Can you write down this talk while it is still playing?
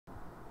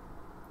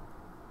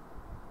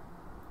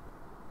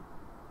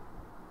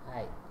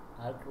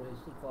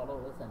altruistic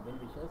followers and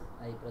well-wishers,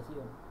 I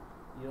presume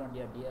you and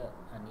your dear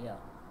Anya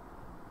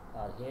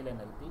are hale and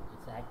healthy.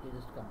 It's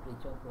activist cum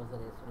preacher, Professor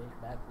S. Suresh,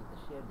 back with a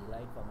sheer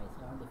delight for my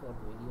 74th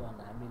video on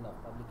the anvil of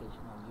publication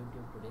on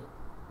YouTube today,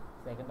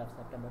 2nd of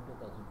September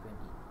 2020.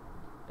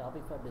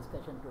 Topic for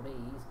discussion today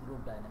is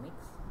group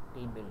dynamics,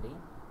 team building.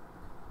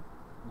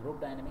 Group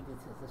dynamics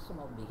is a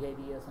system of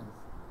behaviors and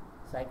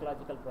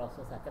psychological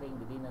process occurring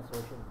within a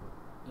social group.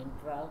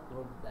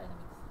 Intra-group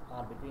dynamics,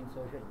 or between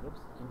social groups,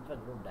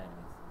 intra-group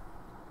dynamics.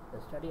 The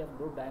study of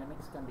group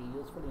dynamics can be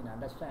useful in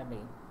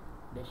understanding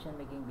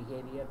decision-making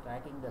behavior,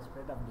 tracking the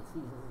spread of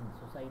diseases in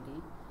society,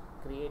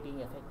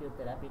 creating effective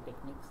therapy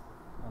techniques,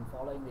 and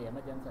following the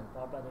emergence and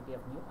popularity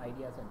of new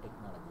ideas and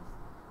technologies.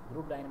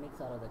 Group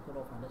dynamics are at the core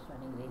of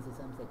understanding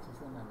racism,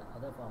 sexism, and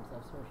other forms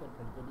of social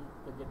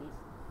prejudice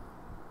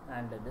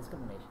and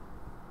discrimination.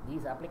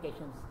 These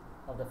applications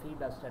of the field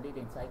are studied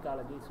in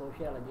psychology,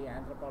 sociology,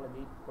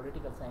 anthropology,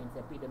 political science,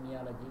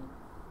 epidemiology,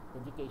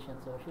 education,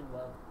 social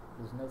work,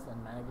 business and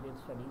managerial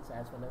studies,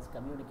 as well as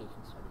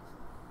communication studies.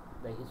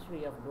 The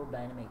history of group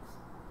dynamics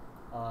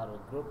or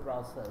group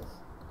process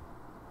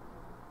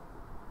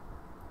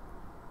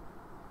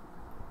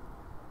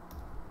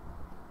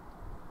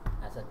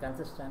as a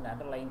consistent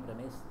underlying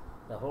premise,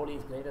 the whole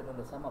is greater than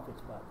the sum of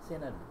its parts.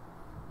 Synergy.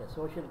 A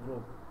social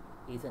group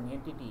is an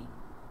entity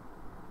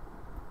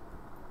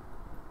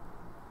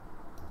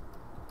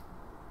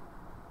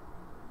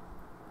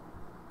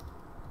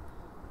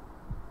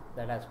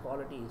that has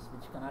qualities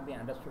which cannot be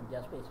understood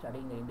just by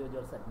studying the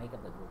individuals that make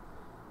up the group.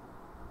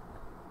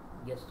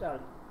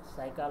 Gestalt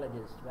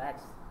psychologist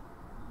Wax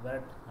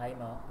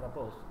Wertheimer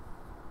proposed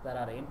there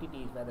are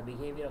entities where the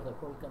behavior of the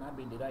whole cannot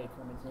be derived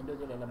from its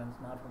individual elements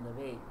nor from the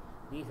way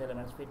these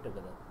elements fit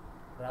together.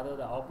 Rather,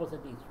 the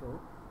opposite is true.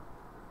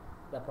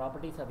 The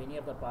properties of any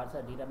of the parts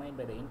are determined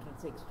by the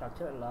intrinsic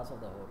structural laws of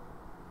the whole.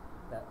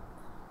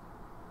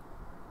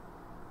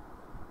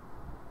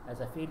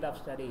 As a field of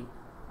study,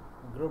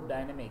 group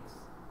dynamics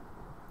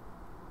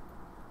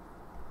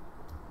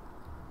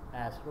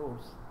has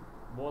roots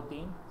both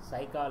in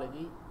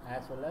psychology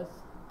as well as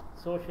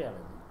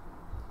sociology.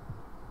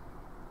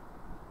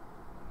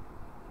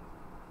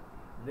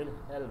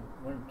 Wilhelm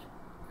Wundt,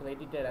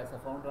 credited as a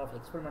founder of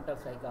experimental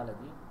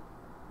psychology,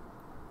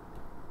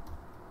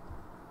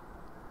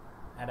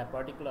 had a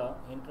particular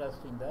interest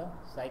in the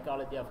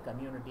psychology of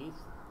communities,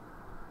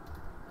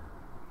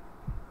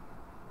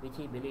 which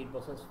he believed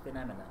possessed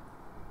phenomena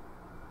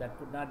that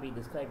could not be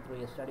described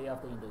through a study of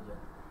the individual.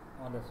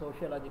 On the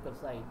sociological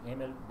side,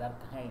 Emil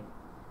Durkheim,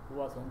 who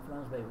was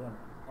influenced by Wundt,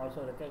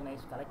 also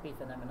recognized collective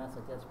phenomena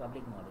such as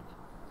public knowledge.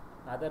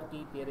 Other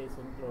key theories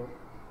include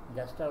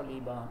Gustav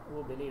Le Bon,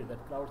 who believed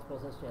that crowds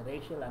possessed a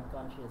racial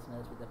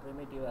unconsciousness with a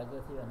primitive,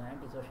 aggressive, and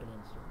antisocial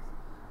instincts,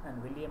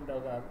 and William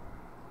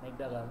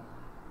McDougall,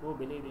 who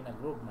believed in a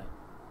group mind.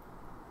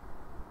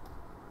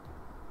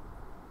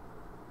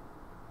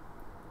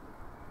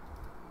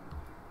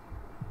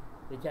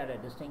 Which had a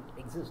distinct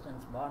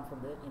existence born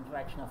from the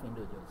interaction of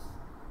individuals.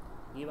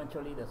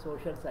 Eventually, the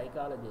social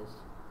psychologist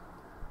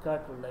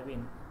Kurt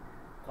Lewin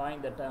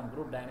coined the term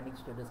group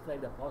dynamics to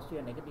describe the positive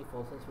and negative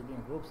forces within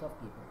groups of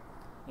people.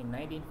 In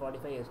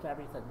 1945,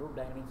 established the Group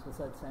Dynamics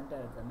Research Center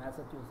at the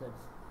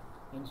Massachusetts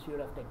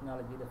Institute of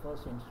Technology, the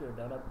first institute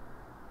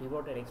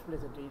devoted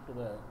explicitly to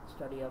the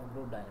study of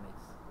group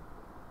dynamics.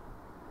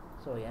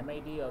 So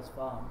MIT was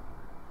formed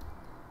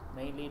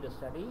mainly to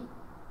study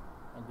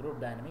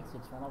group dynamics.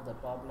 It's one of the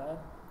popular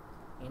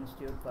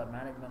institute for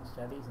management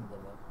studies in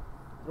the world.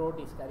 Throughout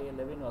his career,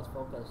 Lewin was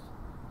focused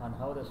on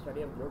how the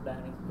study of group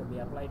dynamics could be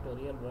applied to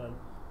real-world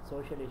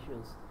social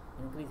issues.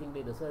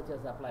 Increasingly, researchers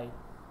applied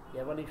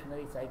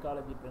evolutionary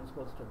psychology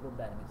principles to group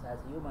dynamics.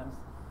 As humans,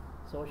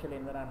 social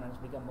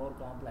environments become more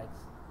complex.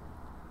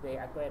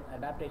 They acquire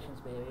adaptations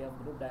by way of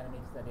group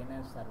dynamics that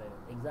enhance survival.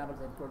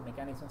 Examples include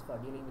mechanisms for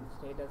dealing with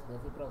status,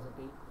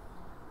 reciprocity,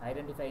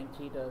 identifying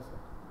cheaters,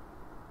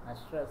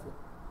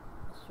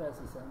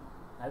 ostracism,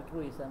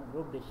 altruism,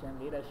 group decision,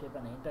 leadership,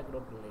 and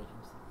intergroup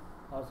relations.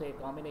 Also, a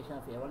combination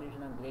of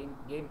evolution and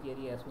game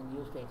theory has been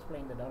used to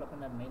explain the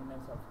development and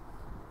maintenance of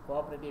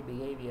cooperative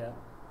behavior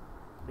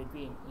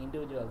between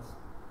individuals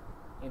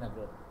in a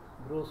group.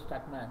 Bruce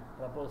Tuckman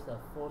proposed a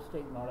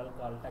four-stage model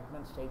called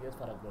Tuckman stages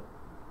for a group.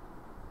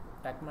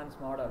 Tuckman's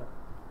model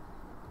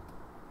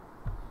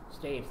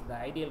states the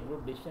ideal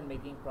group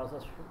decision-making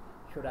process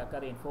should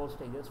occur in 4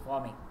 stages: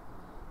 forming,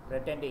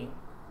 pretending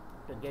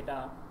to get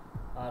on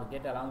or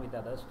get along with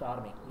others;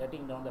 storming,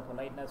 letting down the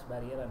politeness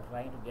barrier and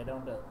trying to get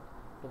down to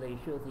the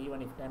issues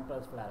even if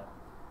tempers flare up;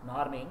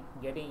 norming,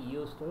 getting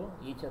used to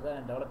each other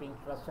and developing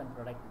trust and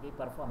productivity;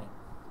 performing,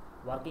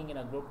 working in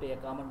a group to a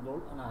common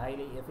goal on a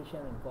highly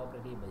efficient and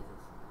cooperative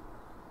basis.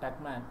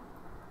 Tuckman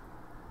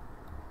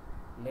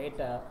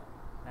later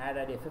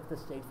added a 5th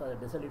stage for the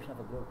dissolution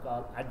of a group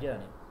called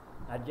adjourning.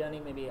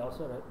 Adjourning may be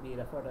also be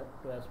referred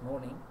to as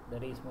mourning,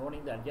 that is,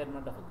 mourning the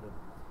adjournment of a group.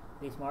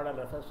 This model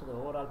refers to the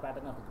overall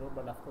pattern of the group,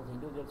 but of course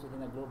individuals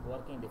within a group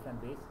work in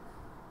different ways.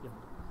 If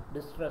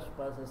distrust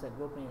persists, a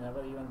group may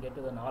never even get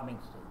to the norming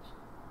stage.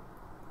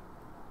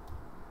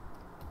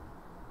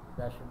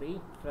 There should be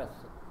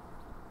trust.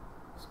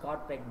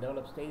 Scott Peck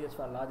developed stages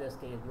for larger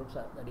scale groups,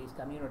 that is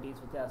communities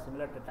which are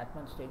similar to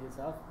Tuckman stages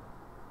of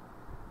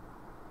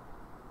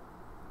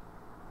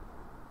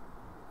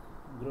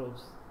group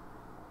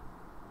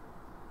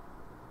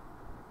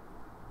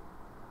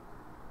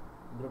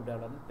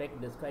development. Peck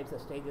describes the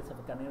stages of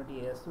a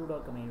community as pseudo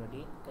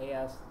community,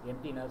 chaos,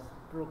 emptiness,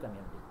 true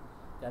community.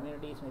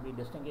 Communities may be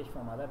distinguished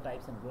from other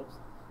types and groups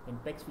in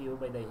Peck's view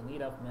by the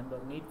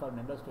need for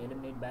members to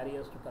eliminate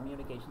barriers to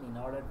communication in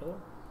order to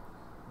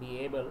be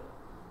able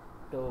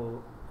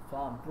to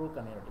form true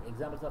community.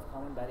 Examples of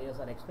common barriers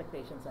are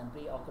expectations and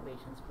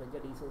preoccupations,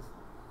 prejudices,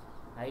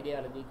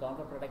 ideology,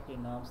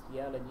 counterproductive norms,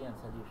 theology, and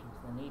solutions.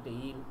 The need to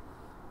yield,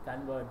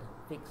 convert,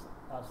 fix,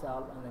 or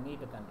solve, and the need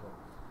to control.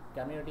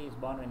 Community is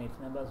born when its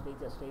members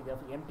reach a stage of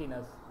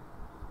emptiness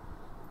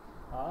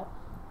or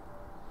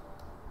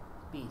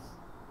peace.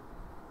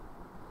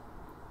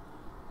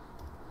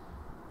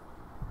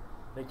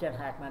 Richard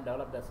Hackman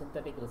developed a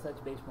synthetic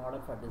research-based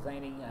model for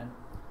designing and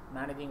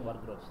managing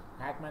work groups.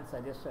 Hackman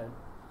suggested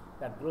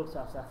that groups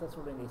are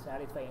successful when they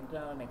satisfy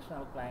internal and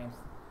external clients,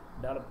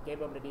 develop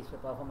capabilities to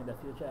perform in the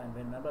future, and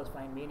when members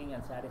find meaning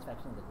and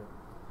satisfaction in the group.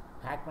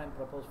 Hackman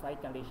proposed 5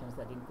 conditions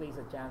that increase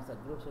the chance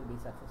that groups will be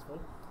successful.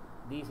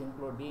 These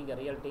include being a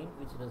real team,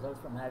 which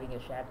results from having a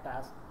shared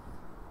task,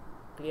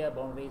 clear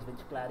boundaries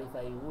which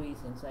clarify who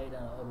is inside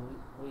or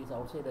who is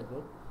outside the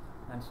group,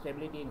 and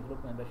stability in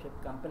group membership,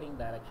 compelling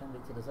direction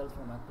which results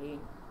from a clean,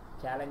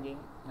 challenging,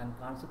 and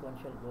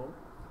consequential goal,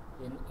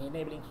 in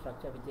enabling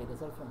structure which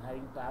results from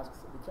having tasks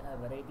which have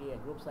variety, a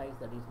group size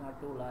that is not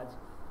too large,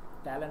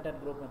 talented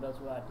group members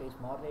who have at least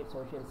moderate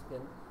social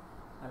skill,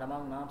 and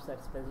among norms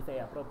that specify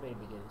appropriate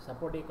behavior.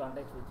 Supportive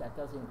context which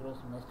occurs in groups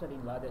nested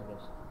in larger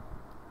groups.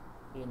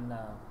 In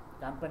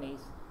companies,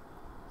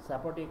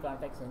 supportive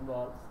context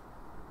involves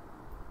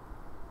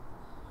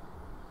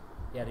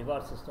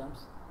reward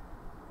systems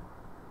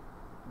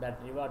that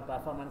reward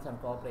performance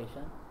and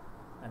cooperation,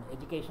 an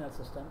educational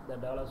system that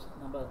develops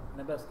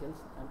member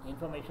skills, an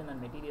information and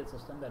material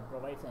system that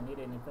provides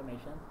needed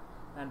information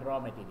and raw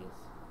materials.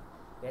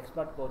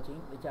 Expert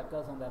coaching, which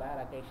occurs on the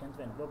rare occasions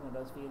when group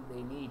members feel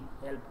they need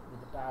help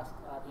with the task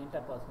or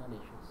interpersonal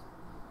issues.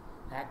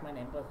 Hackman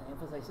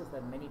emphasizes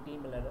that many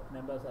team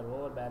members are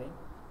overbearing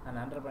and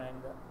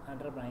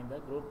undermining the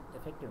group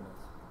effectiveness.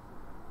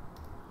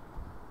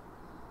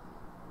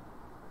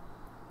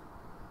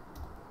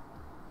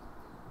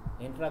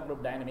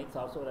 Intra-group dynamics,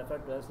 also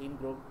referred to as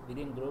in-group,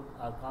 within-group,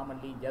 or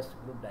commonly just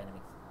group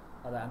dynamics,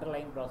 are the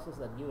underlying processes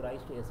that give rise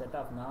to a set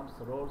of norms,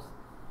 roles,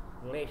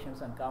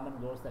 relations, and common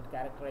goals that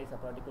characterize a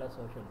particular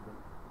social group.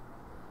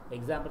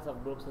 Examples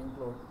of groups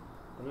include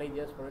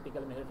religious,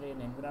 political, military,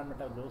 and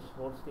environmental groups,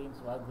 sports teams,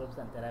 work groups,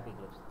 and therapy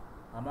groups.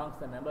 Amongst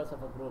the members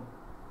of a group,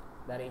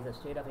 there is a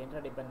state of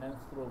interdependence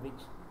through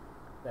which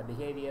the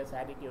behaviors,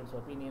 attitudes,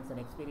 opinions, and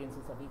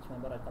experiences of each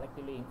member are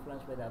collectively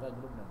influenced by the other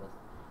group members.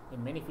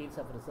 In many fields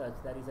of research,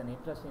 there is an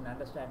interest in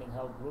understanding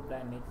how group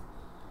dynamics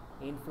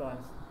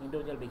influence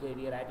individual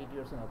behavior,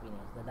 attitudes, and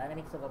opinions. The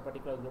dynamics of a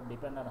particular group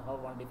depend on how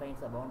one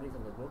defines the boundaries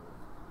of the group.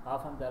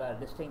 Often there are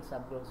distinct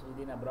subgroups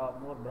within a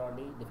more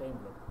broadly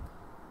defined group.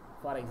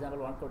 For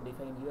example, one could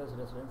define US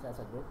residents as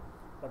a group,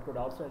 but could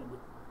also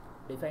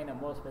define a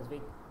more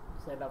specific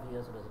set of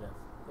US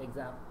residents.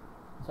 Example,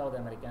 South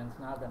Americans,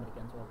 North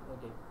Americans,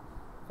 okay.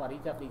 For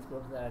each of these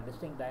groups, there are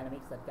distinct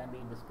dynamics that can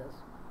be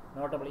discussed.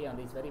 Notably, on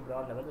this very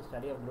broad level, the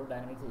study of group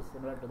dynamics is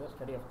similar to the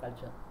study of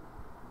culture.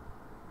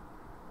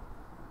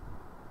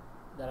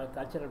 There are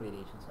cultural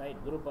variations,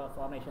 right? Group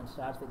formation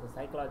starts with a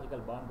psychological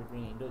bond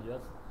between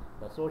individuals.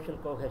 The social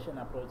cohesion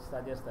approach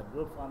suggests that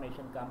group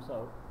formation comes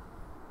out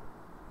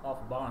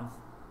of bonds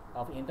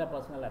of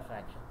interpersonal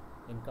attraction.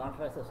 In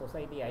contrast, the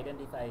society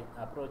identify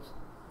approach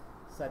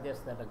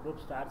suggests that a group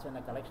starts when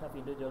a collection of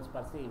individuals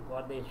perceive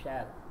what they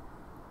share,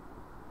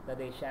 that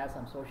they share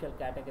some social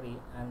category,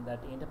 and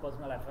that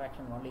interpersonal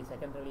attraction only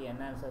secondarily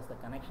enhances the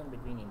connection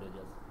between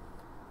individuals.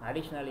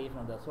 Additionally,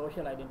 from the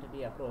social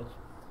identity approach,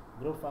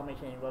 group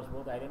formation involves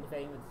both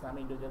identifying with some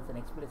individuals and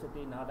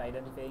explicitly not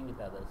identifying with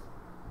others.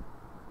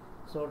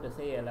 So to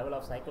say, a level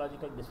of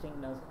psychological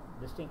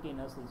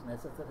distinctiveness is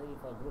necessary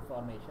for group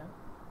formation.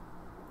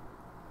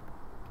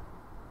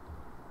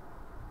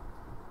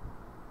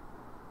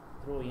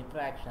 Through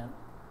interaction,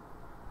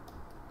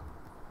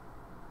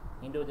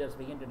 individuals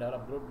begin to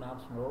develop group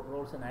norms,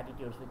 roles, and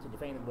attitudes which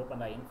define the group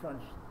and are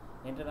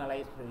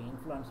internalized through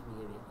influence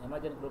behavior.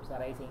 Emergent groups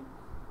arising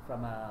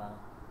from a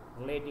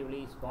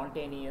relatively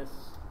spontaneous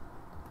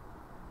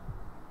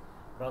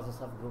process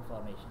of group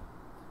formation.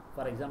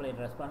 For example, in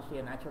response to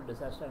a natural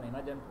disaster, an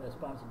emergent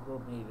response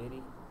group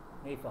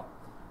may form.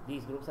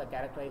 These groups are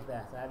characterized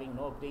as having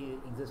no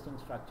pre-existing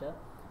structure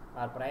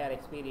or prior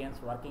experience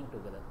working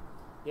together.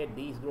 Yet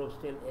these groups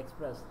still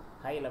express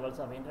high levels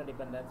of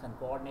interdependence and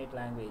coordinate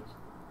language,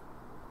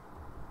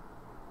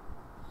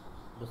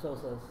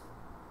 resources,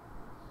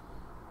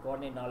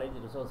 coordinate knowledge,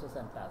 resources,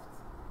 and tasks.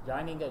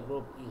 Joining a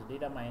group is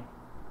determined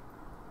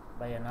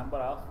by a number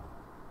of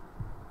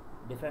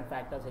different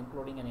factors,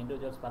 including an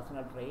individual's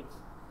personal traits,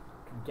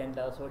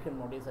 gender, social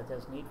motives such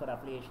as need for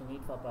affiliation,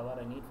 need for power,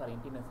 and need for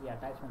intimacy,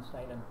 attachment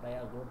style, and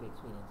prior group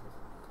experiences.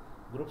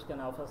 Groups can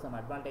offer some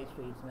advantage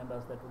to its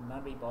members that would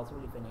not be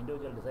possible if an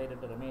individual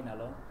decided to remain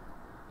alone,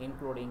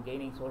 including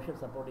gaining social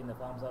support in the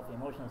forms of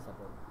emotional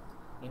support,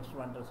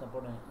 instrumental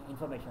support, and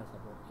informational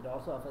support. It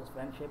also offers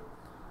friendship,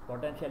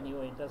 potential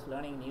new interests,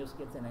 learning new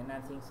skills, and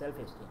enhancing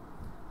self-esteem.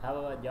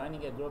 However,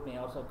 joining a group may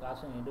also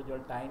cost an individual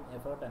time,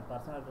 effort, and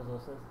personal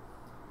resources,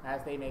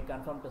 as they may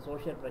conform to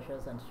social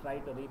pressures and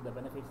strive to reap the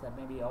benefits that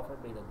may be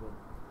offered by the group.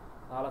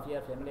 All of you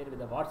are familiar with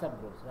the WhatsApp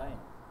groups, right?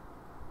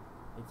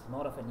 It's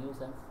more of a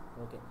nuisance.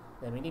 Okay.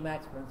 The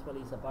minimax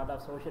principle is a part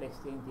of social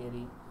exchange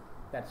theory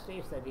that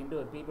states that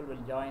people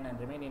will join and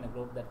remain in a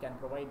group that can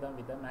provide them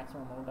with a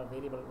maximum amount of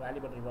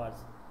valuable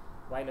rewards,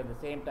 while at the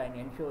same time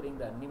ensuring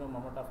the minimum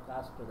amount of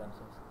cost to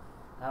themselves.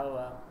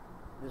 However,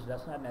 this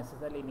does not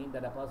necessarily mean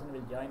that a person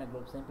will join a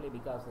group simply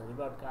because the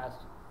reward cost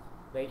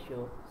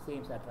ratio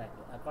seems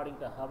attractive. According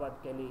to Howard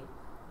Kelly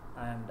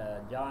and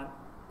John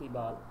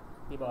Thibault,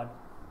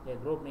 a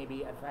group may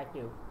be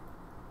attractive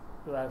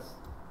to us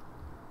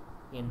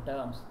in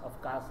terms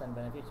of costs and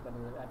benefits, but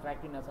the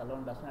attractiveness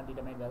alone does not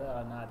determine whether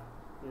or not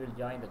we will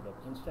join the group.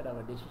 Instead,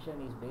 our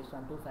decision is based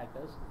on two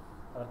factors: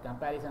 our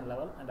comparison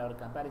level and our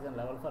comparison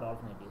level for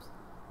alternatives.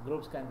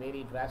 Groups can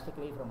vary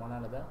drastically from one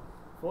another.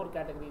 4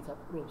 categories of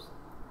groups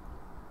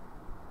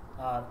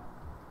are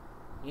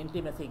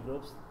intimacy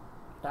groups,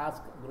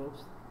 task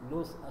groups,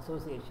 loose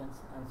associations,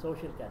 and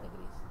social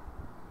categories.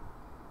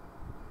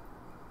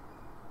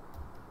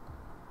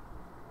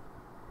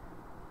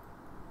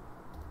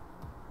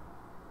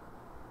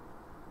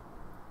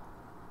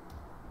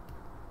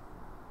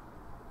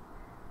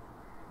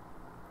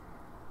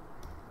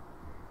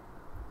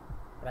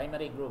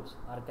 Primary groups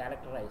are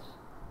characterized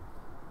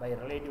by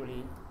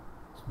relatively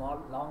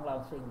small,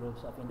 long-lasting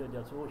groups of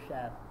individuals who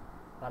share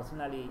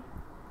personally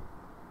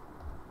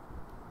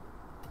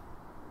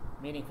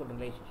meaningful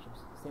relationships.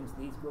 Since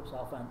these groups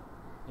often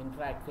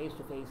interact face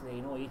to face,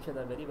 they know each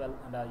other very well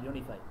and are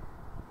unified.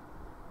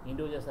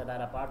 Individuals that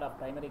are a part of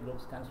primary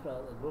groups consider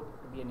the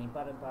group to be an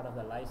important part of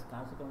their lives.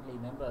 Consequently,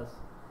 members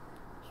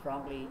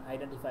strongly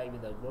identify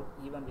with the group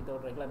even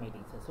without regular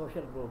meetings. A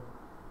social group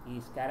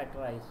is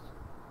characterized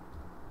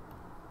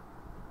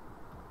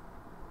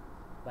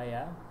by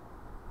a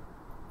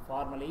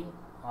formally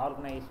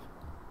organized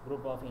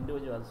group of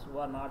individuals who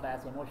are not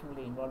as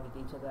emotionally involved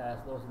with each other as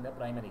those in the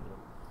primary group.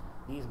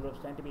 These groups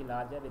tend to be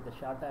larger with the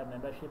shorter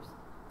memberships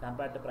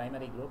compared to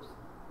primary groups.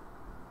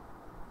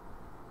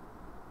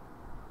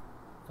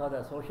 So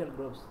the social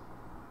groups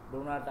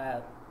do not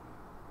have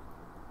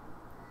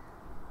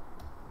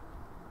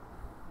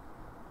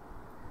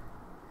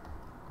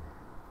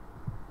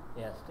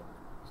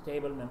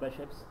stable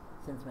memberships,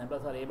 since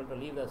members are able to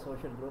leave the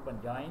social group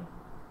and join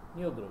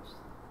new groups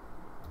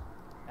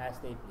as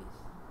they please.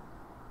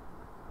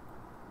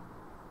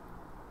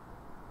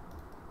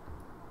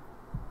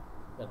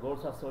 The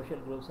goals of social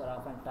groups are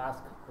often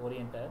task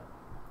oriented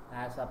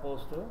as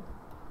opposed to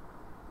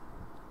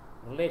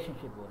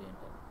relationship oriented.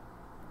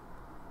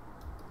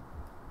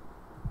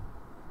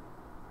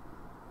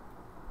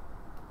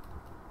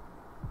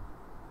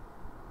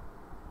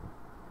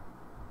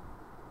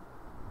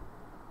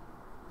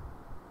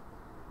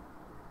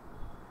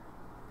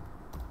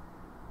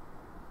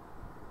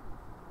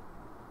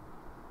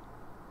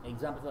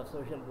 Examples of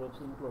social groups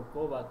include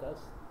co-workers,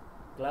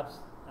 clubs,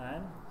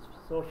 and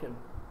social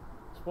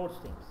sports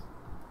teams.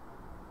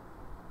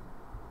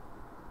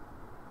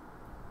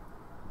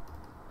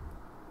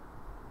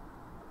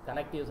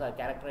 Collectives are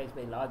characterized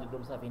by large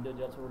groups of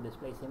individuals who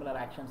display similar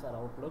actions or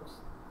outlooks.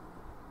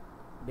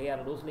 They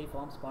are loosely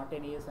formed,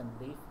 spontaneous, and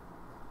brief.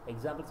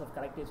 Examples of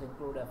collectives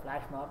include a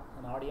flash mob,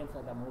 an audience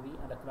at a movie,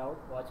 and a crowd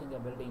watching a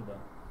building burn.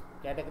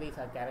 Categories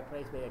are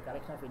characterized by a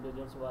collection of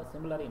individuals who are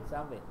similar in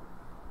some way.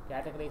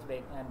 Categories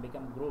can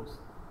become groups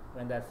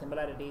when their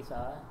similarities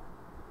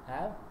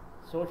have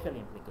social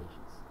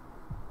implications.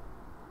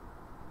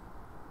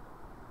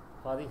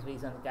 For this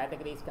reason,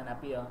 categories can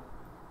appear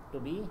to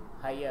be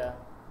higher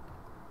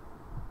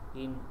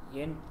in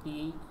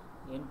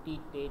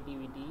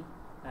entitativity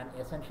and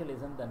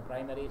essentialism than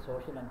primary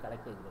social and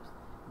collective groups.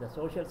 The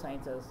social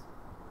sciences,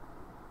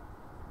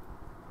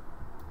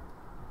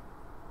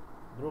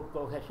 group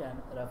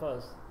cohesion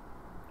refers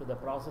to the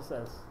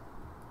processes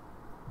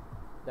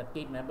that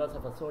keep members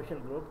of a social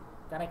group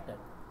connected.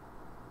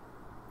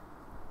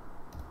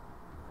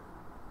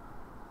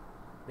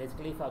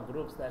 Basically, for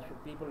groups that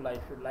people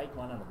should like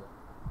one another.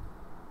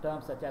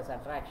 Terms such as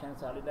attraction,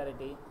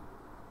 solidarity,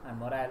 and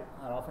morale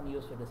are often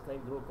used to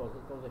describe group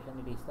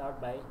cohesion. It is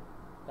thought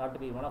to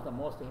be one of the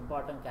most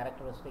important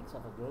characteristics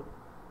of a group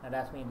and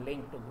has been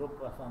linked to group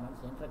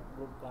performance,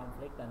 inter-group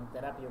conflict, and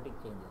therapeutic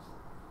changes.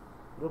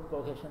 Group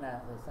cohesion,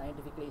 as a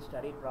scientifically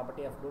studied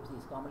property of groups,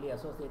 is commonly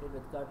associated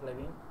with Kurt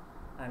Lewin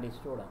and his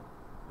student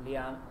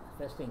Leon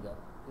Festinger.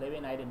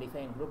 Lewin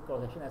identified group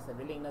cohesion as the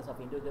willingness of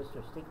individuals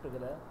to stick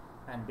together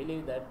and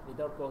believe that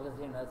without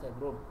cohesion as a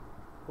group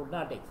could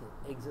not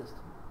exist.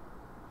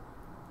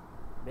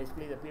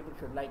 Basically, the people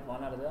should like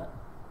one another.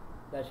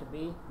 There should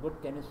be good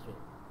chemistry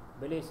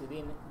Beliefs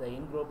within the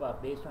in-group are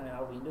based on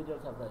how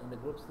individuals in the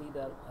group see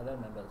the other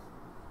members.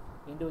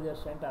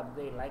 Individuals tend to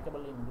upgrade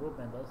likable in-group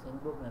members,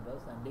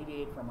 and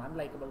deviate from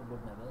unlikable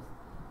group members,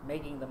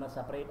 making them a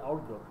separate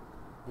out-group.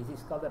 This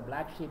is called the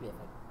black sheep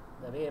effect.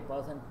 The way a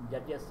person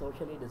judges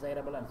socially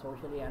desirable and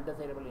socially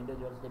undesirable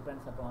individuals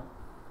depends upon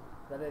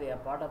whether they are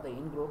part of the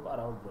in-group or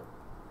out-group.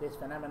 This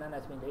phenomenon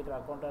has been later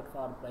accounted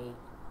for by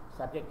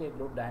subjective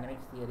group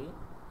dynamics theory.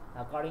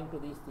 According to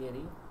this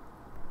theory,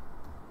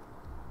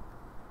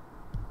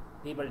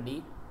 people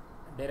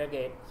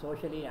derogate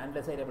socially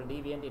undesirable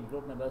deviant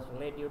in-group members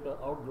relative to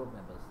out-group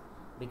members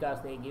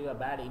because they give a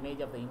bad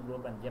image of the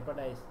in-group and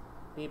jeopardize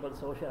people's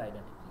social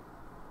identity.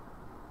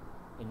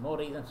 In more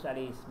recent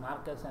studies,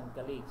 Marcus and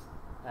colleagues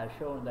have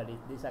shown that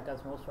this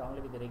occurs more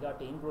strongly with regard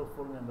to in-group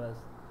full members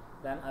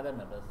than other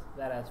members,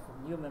 whereas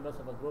new members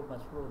of a group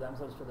must prove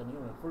themselves to the new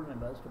full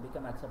members to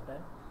become accepted.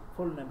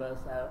 Full members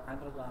have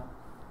undergone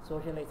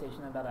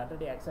socialization and are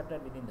already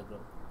accepted within the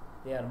group.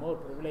 They are more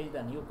privileged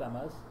than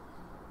newcomers,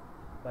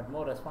 but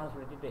more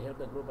responsibility to help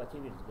the group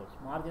achieve its goals.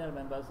 Marginal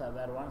members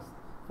were once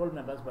full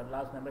members but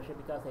lost membership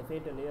because they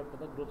failed to live up to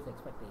the group's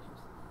expectations.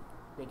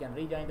 They can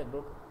rejoin the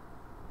group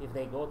if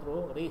they go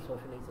through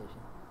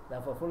re-socialization.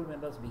 Therefore, full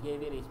members'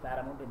 behavior is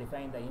paramount to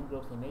define the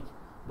in-group's image.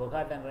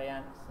 Bogart and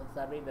Ryan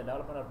surveyed the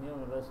development of new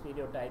members'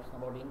 stereotypes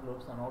about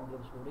in-groups and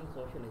out-groups during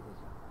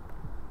socialization.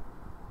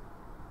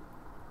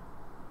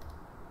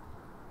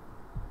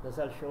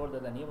 Results showed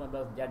that the new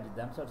members judged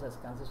themselves as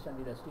consistent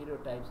with the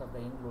stereotypes of the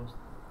in-groups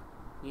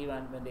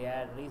even when they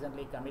had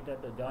recently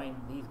committed to join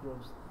these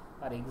groups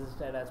or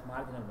existed as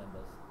marginal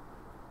members.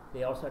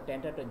 They also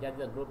tended to judge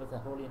the group as a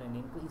whole in an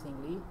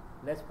increasingly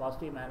less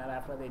positive manner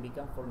after they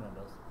become full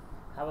members.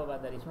 However,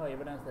 there is no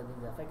evidence that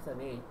this affects the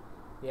way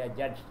they are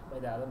judged by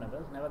the other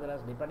members.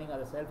 Nevertheless, depending on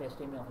the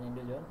self-esteem of an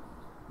individual,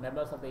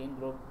 members of the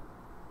in-group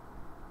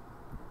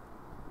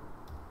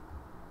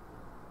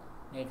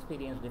may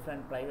experience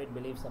different private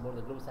beliefs about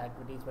the group's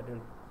activities but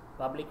will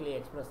publicly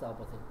express the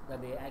opposite,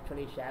 that they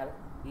actually share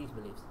these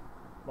beliefs.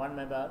 One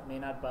member may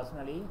not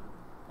personally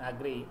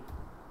agree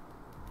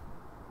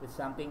with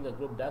something the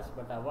group does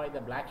but avoid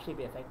the black sheep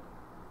effect.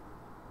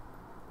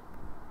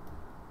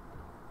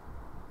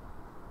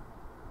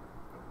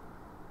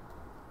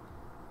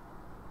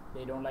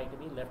 They don't like to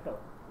be left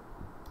out.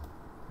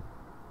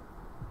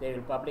 They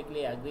will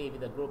publicly agree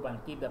with the group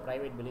and keep the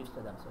private beliefs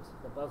to themselves.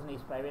 If the person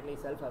is privately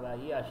self-aware,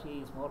 he or she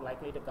is more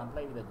likely to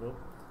comply with the group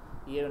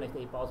even if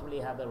they possibly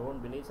have their own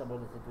beliefs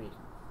about the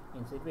situation.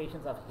 In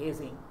situations of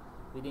hazing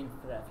within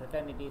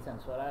fraternities and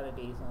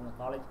sororities on the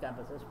college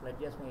campuses,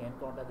 pledges may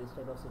encounter this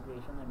type of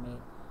situation and may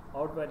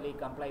outwardly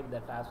comply with the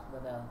task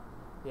that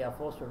they are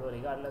forced to do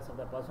regardless of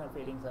the personal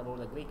feelings about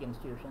the Greek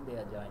institution they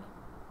are joining.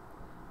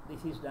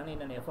 This is done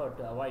in an effort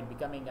to avoid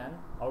becoming an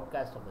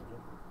outcast of the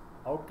group.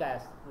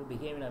 Outcasts who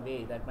behave in a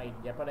way that might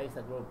jeopardize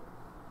the group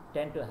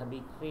tend to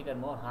be treated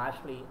more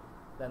harshly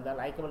than the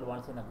likable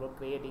ones in a group,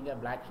 creating a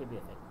black sheep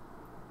effect.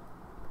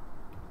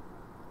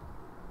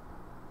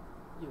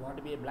 You want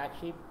to be a black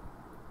sheep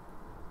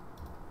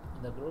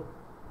in the group?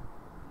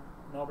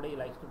 Nobody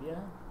likes to be a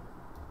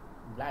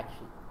black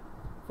sheep.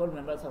 Full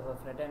members of a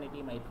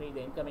fraternity might treat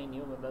the incoming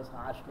new members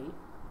harshly,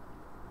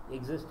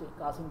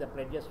 causing the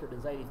pledges to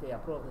decide if they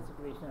approve the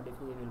situation and if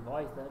they will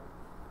voice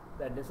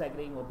the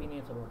disagreeing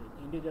opinions about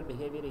it. Individual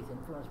behavior is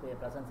influenced by the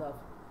presence of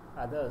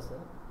others.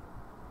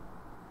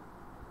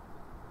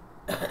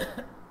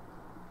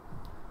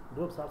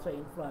 Groups also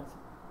influence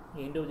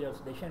the individual's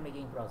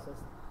decision-making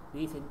process.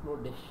 These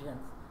include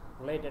decisions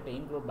related to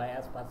in-group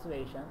bias,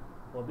 persuasion,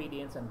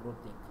 obedience, and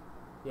groupthink.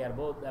 There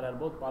are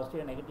both positive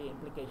and negative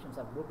implications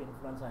of group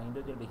influence on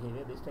individual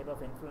behavior. This type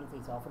of influence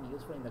is often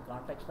useful in the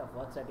context of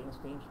work settings,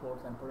 team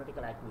sports, and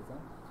political activism.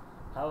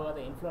 However,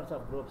 the influence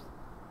of groups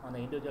on the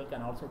individual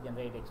can also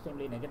generate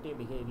extremely negative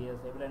behaviors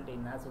evident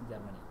in Nazi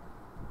Germany,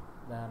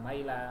 the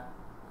My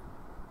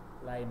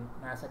Lai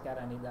massacre,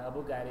 and in the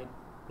Abu Ghraib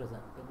prison.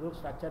 The group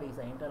structure is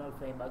an internal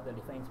framework that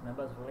defines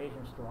members'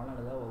 relations to one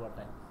another over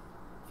time.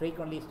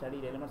 Frequently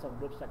studied elements of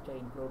group structure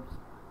includes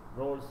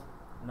roles,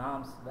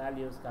 norms,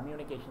 values,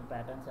 communication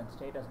patterns, and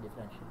status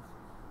differentials.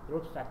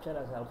 Group structure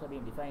has also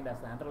been defined as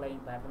the underlying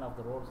pattern of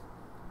the roles,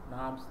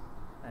 norms,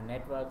 and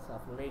networks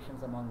of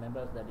relations among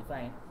members that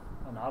define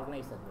and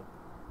organize the group.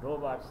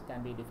 Robots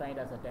can be defined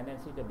as a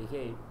tendency to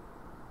behave,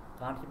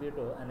 contribute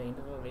to, and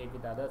interrelate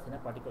with others in a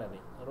particular way.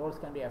 Roles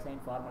can be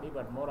assigned formally,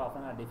 but more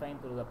often are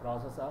defined through the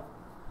process of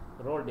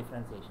role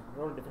differentiation.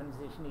 Role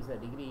differentiation is the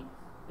degree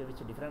to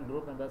which different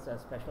group members have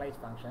specialized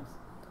functions.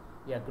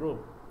 A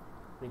group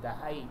with a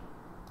high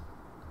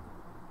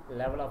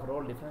level of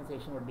role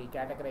differentiation would be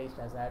categorized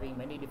as having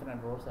many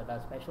different roles that are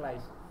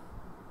specialized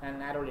and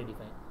narrowly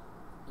defined.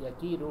 A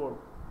key role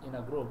in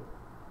a group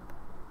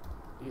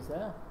is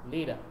a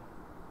leader.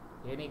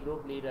 Any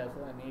group leader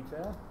needs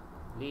a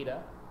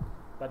leader,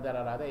 but there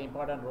are other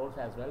important roles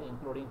as well,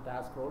 including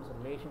task roles,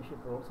 relationship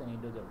roles, and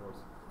individual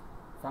roles.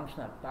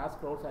 Functional task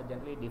roles are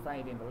generally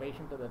defined in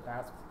relation to the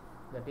tasks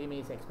the team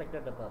is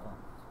expected to perform.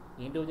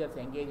 Individuals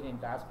engaged in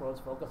task roles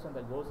focus on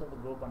the goals of the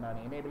group and on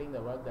enabling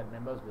the work that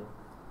members do.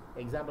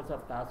 Examples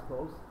of task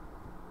roles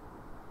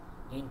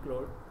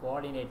include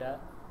coordinator,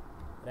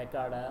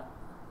 recorder,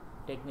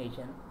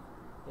 technician,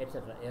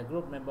 etc. A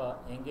group member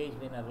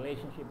engaged in a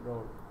relationship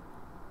role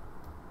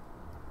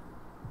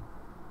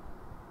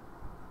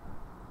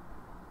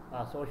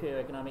or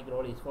socio-economic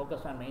role is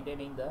focused on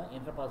maintaining the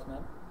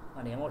interpersonal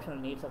and emotional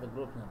needs of the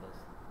group members.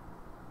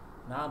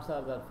 Norms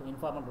are the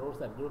informal rules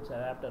that groups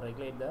adapt to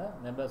regulate the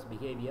members'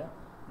 behavior.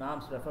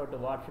 Norms refer to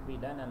what should be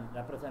done and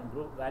represent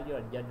group value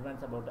and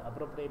judgments about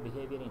appropriate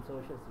behavior in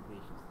social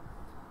situations.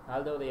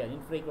 Although they are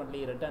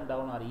infrequently written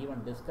down or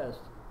even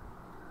discussed,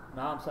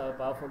 norms have a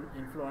powerful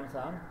influence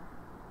on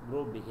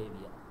group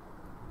behavior.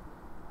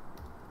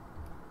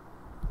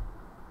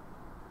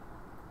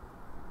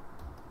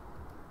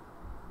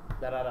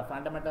 They are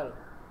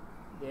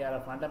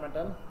a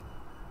fundamental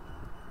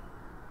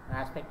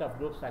aspect of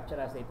group structure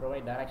as they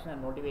provide direction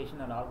and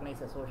motivation and organize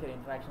the social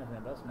interaction of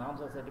members. Norms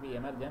are said to be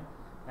emergent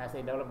as they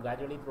develop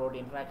gradually throughout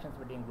interactions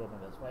between group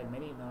members. While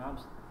many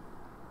norms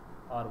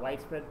are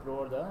widespread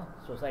throughout the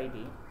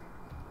society,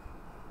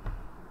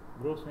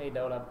 groups may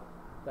develop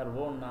their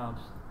own norms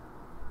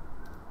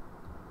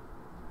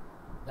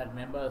that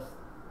members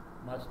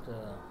must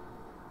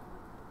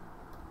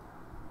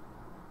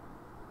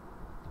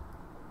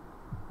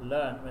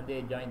learn when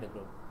they join the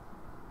group.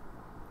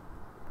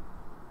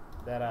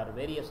 There are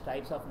various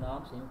types of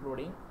norms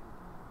including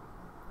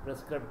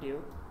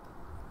prescriptive,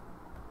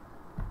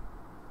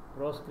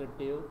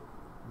 proscriptive,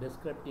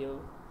 descriptive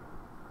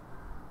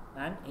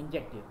and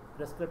injective.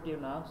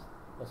 Prescriptive norms,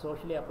 the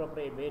socially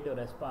appropriate way to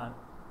respond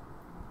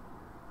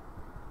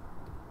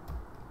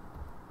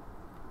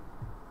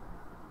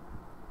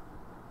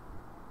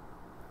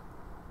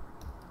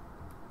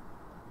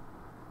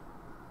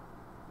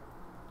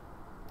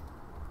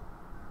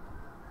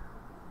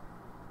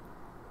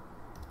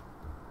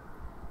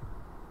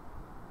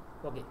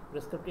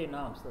prescriptive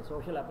norms, the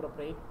social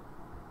appropriate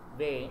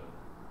way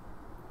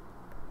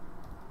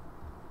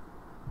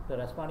to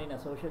respond in a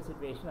social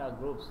situation or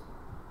groups,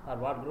 or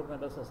what group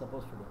members are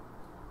supposed to do.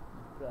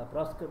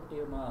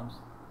 Proscriptive norms,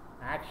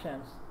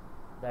 actions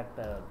that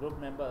group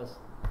members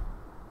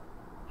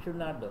should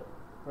not do.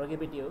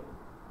 Prohibitive,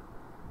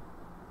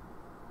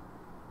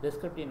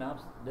 descriptive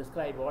norms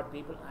describe what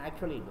people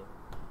actually do.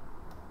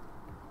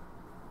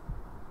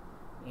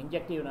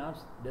 Injective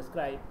norms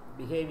describe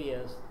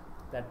behaviors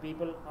that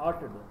people ought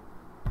to do,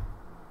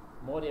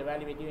 more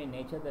evaluative in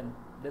nature than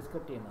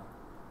descriptive norm.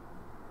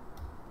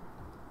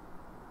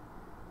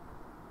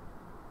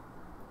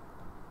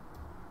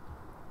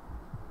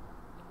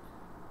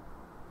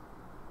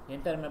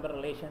 Inter-member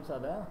relations are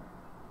the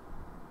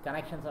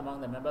connections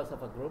among the members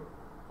of a group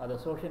or the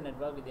social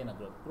network within a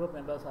group. Group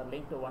members are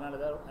linked to one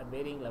another at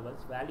varying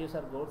levels. Values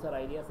or goals or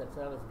ideas that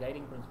serve as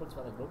guiding principles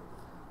for the group,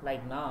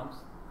 like norms.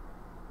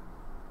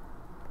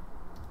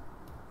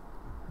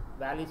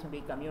 Values may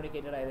be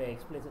communicated either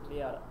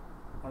explicitly or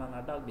on an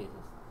ad hoc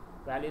basis.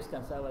 Values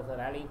can serve as a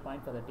rallying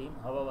point for the team.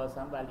 However,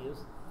 some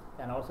values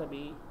can also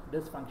be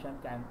dysfunction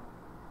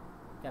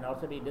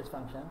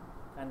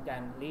and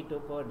can lead to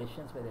poor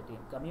decisions by the team.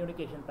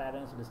 Communication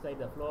patterns describe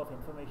the flow of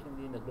information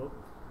within the group,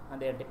 and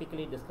they are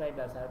typically described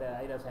as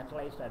either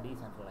centralized or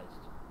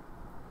decentralized.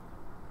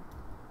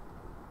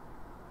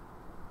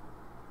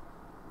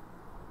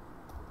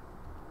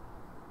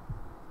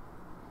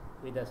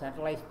 With a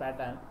centralized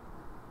pattern,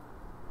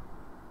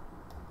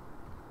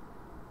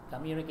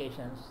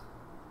 communications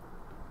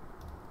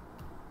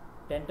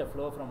tend to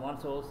flow from one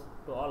source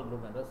to all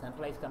group members.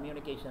 Centralized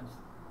communications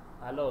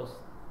allows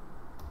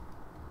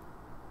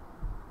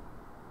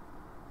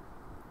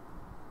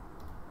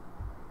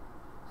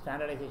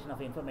standardization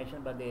of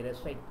information, but they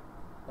restrict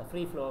the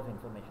free flow of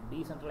information.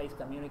 Decentralized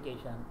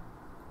communication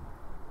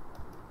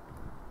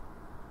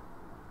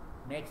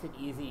makes it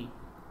easy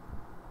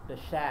to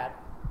share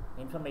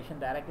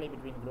information directly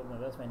between group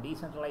members. When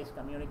decentralized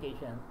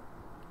communication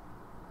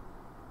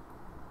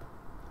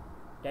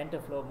tend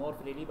to flow more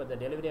freely, but the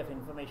delivery of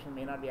information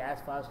may not be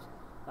as fast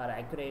or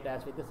accurate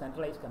as with the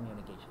centralized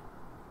communication.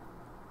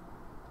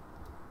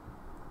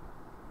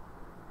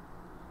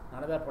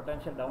 Another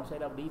potential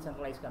downside of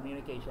decentralized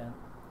communication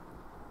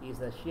is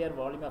the sheer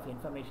volume of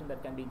information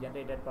that can be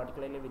generated,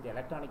 particularly with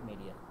electronic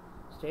media.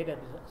 Status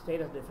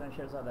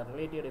differentials are the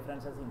relative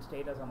differences in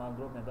status among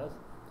group members.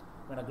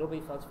 When a group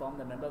is first formed,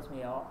 the members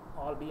may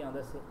all be on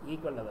the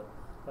equal level,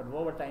 but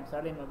over time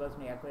certain members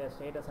may acquire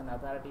status and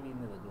authority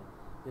within the group.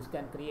 This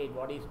can create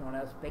what is known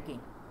as pecking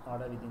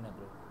order within a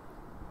group.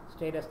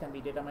 Status can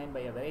be determined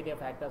by a variety of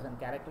factors and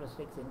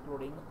characteristics,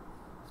 including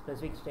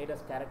specific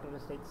status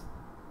characteristics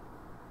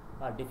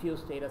or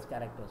diffuse status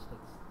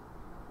characteristics.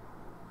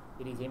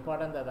 It is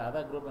important that the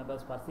other group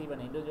members perceive an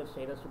individual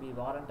status to be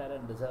warranted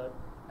and deserved,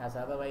 as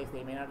otherwise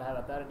they may not have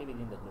authority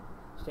within the group.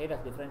 Status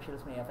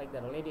differentials may affect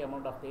the relative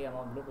amount of pay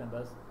among group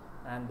members,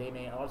 and they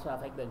may also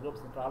affect the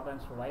group's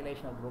tolerance to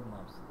violation of group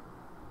norms.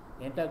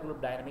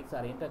 Intergroup dynamics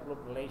or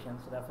intergroup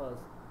relations refers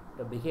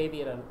to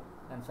behavioral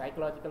and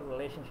psychological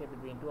relationship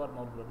between two or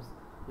more groups.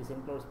 This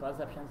includes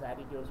perceptions,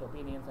 attitudes,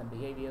 opinions and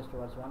behaviors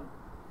towards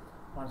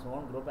one's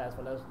own group as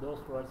well as those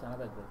towards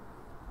another group.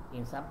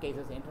 In some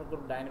cases,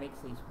 intergroup dynamics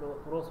is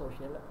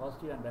pro-social,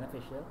 positive and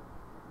beneficial.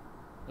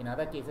 In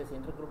other cases,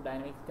 intergroup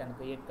dynamics can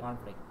create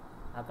conflict.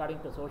 According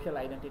to social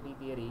identity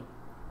theory,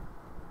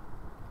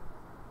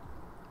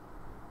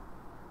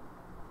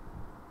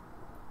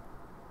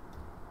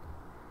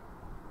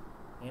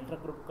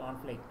 intergroup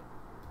conflict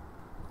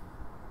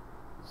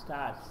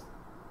starts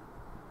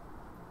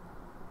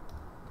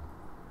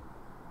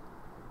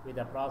with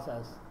the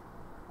process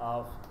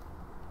of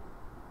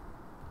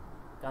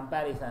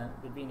comparison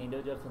between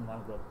individuals in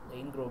one group, the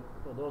in group,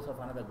 to those of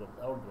another group,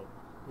 the out group.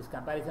 This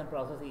comparison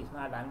process is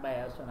not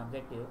unbiased and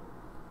objective.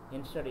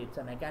 Instead, it's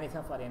a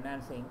mechanism for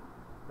enhancing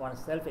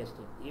one's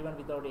self-esteem. Even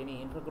without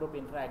any intergroup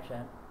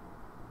interaction,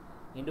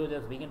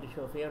 individuals begin to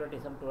show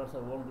favoritism towards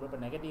their own group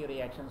and negative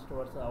reactions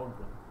towards the out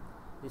group.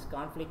 This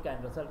conflict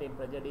can result in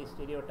prejudice,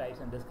 stereotypes,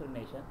 and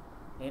discrimination.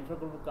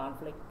 Intergroup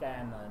conflict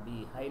can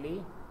be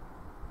highly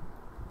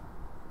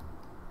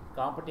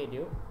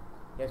competitive,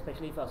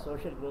 especially for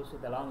social groups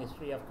with a long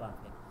history of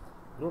conflict.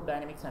 Group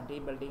dynamics and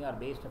team building are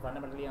based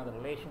fundamentally on the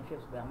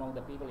relationships among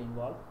the people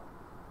involved.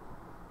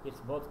 It's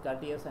both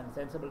courteous and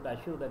sensible to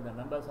assure that the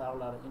members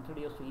all are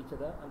introduced to each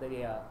other and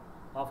they are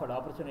offered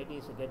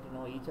opportunities to get to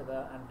know each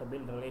other and to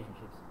build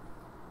relationships.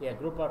 A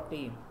group or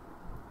team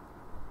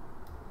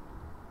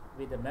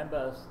with the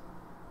members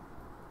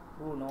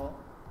who know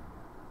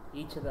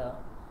each other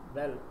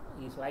well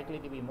is likely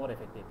to be more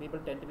effective. People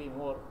tend to be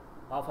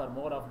offer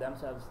more of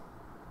themselves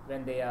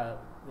when they are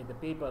with the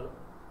people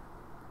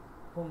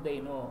whom they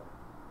know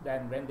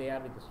than when they are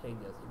with the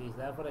strangers. It is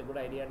therefore a good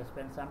idea to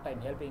spend some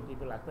time helping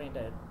people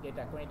get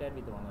acquainted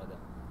with one another.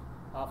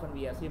 Often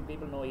we assume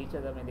people know each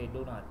other when they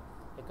do not.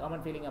 A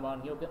common feeling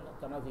among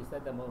newcomers is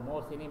that the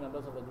more senior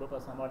members of the group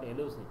are somewhat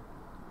elusive.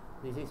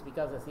 This is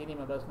because the senior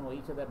members know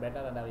each other better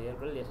and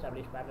have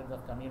well-established patterns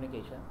of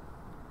communication.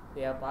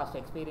 They have past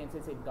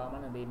experiences in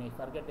common and they may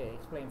forget to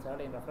explain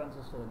certain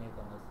references to the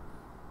newcomers.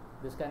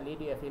 This can lead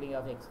to a feeling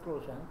of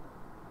exclusion,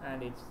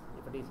 and if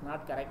it is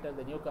not corrected,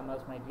 the newcomers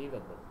might leave the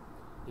group.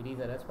 It is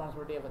the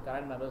responsibility of the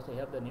current members to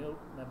help the new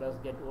members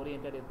get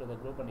oriented into the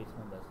group and its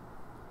members.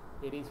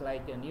 It is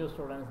like new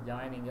students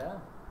joining a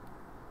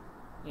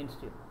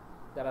institute.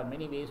 There are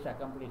many ways to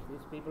accomplish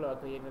this. People have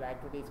created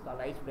activities called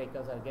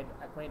icebreakers or get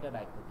acquainted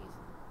activities.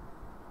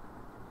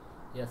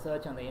 A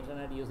search on the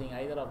internet using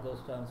either of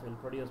those terms will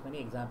produce many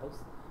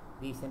examples.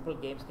 These simple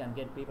games can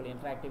get people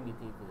interacting with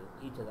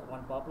each other.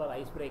 One popular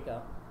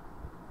icebreaker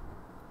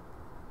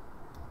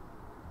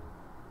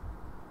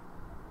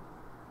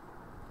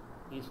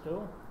is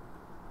to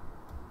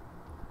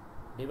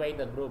divide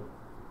the group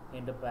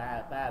into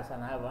pairs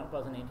and have one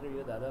person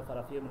interview the other for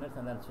a few minutes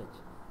and then switch.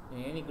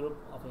 In any group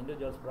of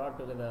individuals brought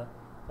together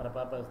for a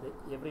purpose,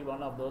 every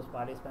one of those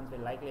participants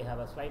will likely have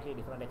a slightly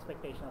different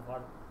expectation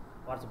of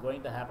what's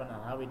going to happen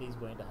and how it is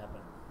going to happen.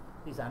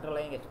 This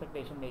underlying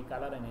expectation may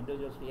color an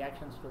individual's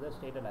reactions to the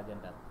stated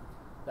agenda.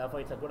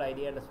 Therefore, it's a good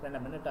idea to spend a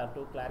minute or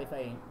two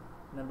clarifying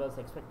members'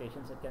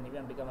 expectations. It can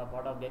even become a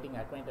part of getting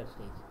acquainted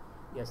stage.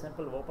 A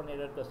simple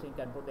open-ended question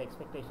can put the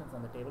expectations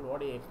on the table. What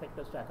do you expect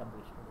us to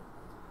accomplish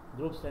today?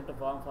 Groups tend to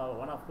form for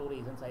one of two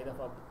reasons, either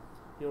for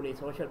purely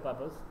social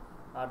purpose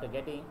or to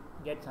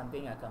get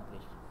something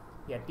accomplished.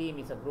 A team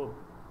is a group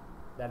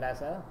that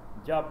has a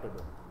job to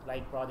do,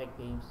 like project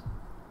teams.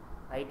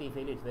 IT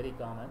field is very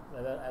common,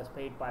 whether as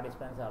paid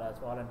participants or as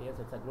volunteers.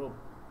 It's a group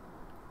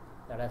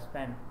that has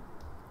spent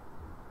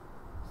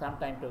some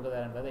time together,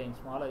 and whether in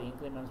smaller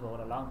increments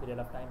over a long period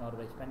of time or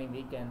by spending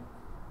weekend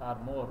or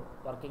more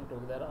working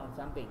together on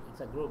something.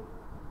 It's a group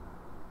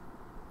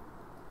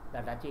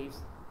that achieves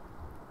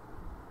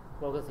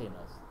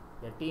cohesiveness.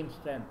 The team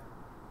strength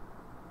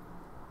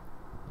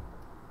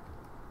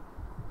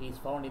is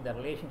found in the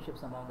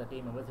relationships among the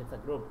team members. It's a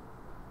group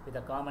with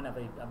a common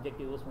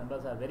objective whose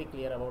members are very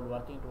clear about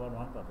working toward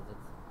one purpose.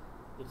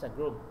 It's a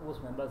group whose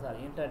members are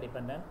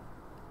interdependent,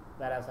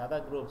 whereas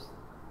other groups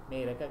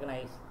may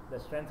recognize the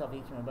strengths of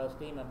each member.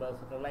 Team members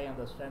rely on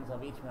the strengths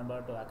of each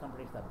member to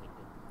accomplish the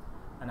objective.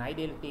 An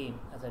ideal team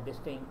has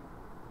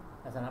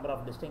a number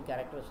of distinct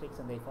characteristics,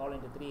 and they fall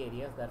into three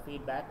areas: their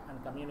feedback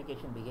and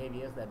communication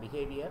behaviors, their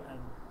behavior and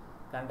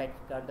conduct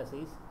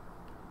courtesies,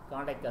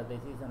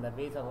 and the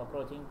ways of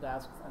approaching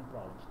tasks and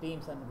problems.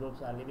 Teams and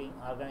groups are living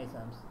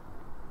organisms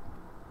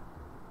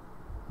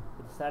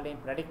with certain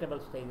predictable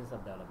stages of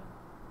development.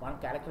 One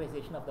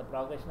characterization of the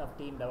progression of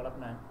team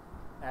development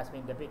has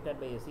been depicted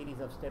by a series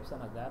of steps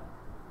on a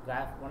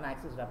graph. One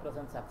axis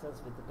represents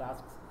success with the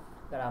tasks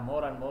that are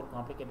more and more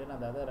complicated,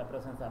 and the other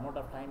represents the amount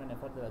of time and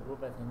effort that the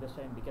group has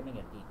invested in becoming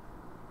a team.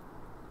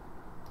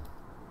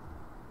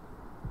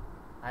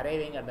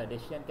 Arriving at the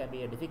decision can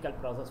be a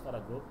difficult process for a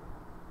group,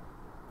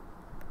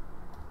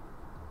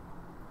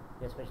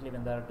 especially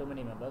when there are too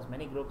many members.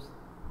 Many groups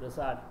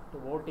resort to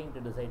voting to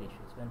decide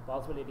issues. When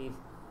possible, it is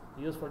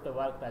useful to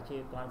work to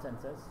achieve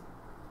consensus.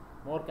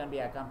 More can be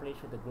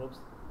accomplished with the groups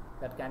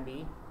that can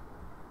be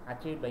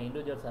achieved by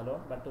individuals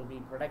alone, but to be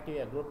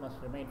productive, a group must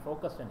remain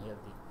focused and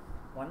healthy.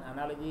 One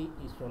analogy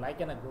is to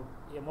liken a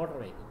motor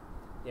vehicle.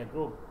 A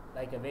group,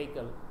 like a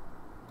vehicle,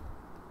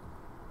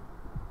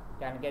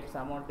 can get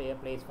someone to a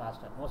place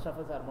faster. Most of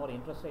us are more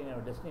interested in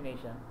our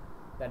destination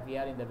that we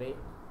are in the way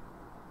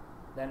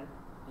than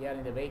we are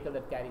in the vehicle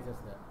that carries us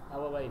there.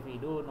 However, if we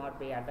do not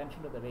pay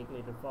attention to the vehicle,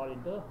 it will fall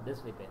into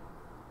disrepair.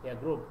 A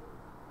group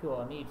too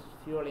needs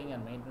fueling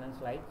and maintenance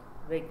like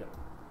vehicle.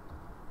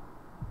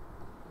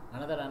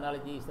 Another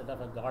analogy is that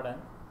of a garden.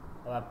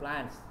 Our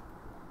plants,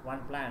 one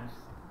plants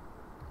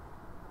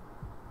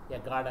a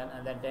garden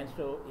and then tends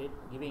to it,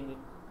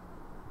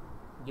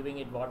 giving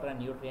it water and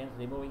nutrients,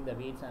 removing the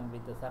weeds, and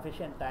with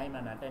sufficient time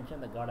and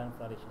attention the garden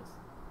flourishes.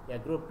 A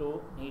group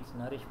too needs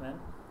nourishment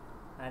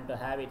and to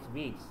have its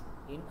weeds,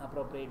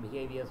 inappropriate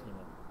behaviors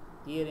removed.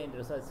 Theory and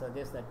research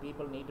suggests that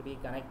people need to be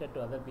connected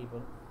to other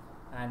people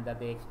and that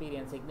they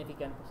experience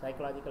significant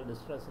psychological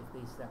distress if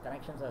these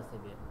connections are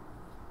severe.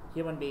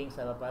 Human beings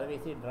have a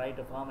pervasive drive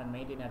to form and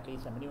maintain at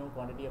least a minimum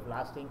quantity of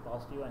lasting,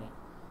 positive and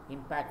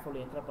impactful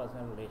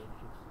interpersonal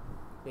relationships.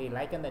 They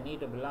liken the need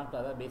to belong to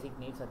other basic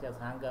needs such as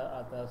hunger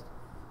or thirst.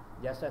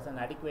 Just as an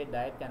adequate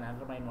diet can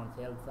undermine one's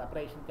health,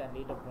 separation can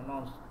lead to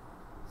pronounced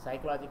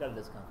psychological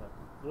discomfort.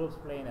 Groups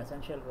play an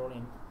essential role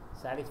in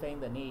satisfying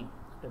the need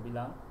to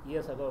belong.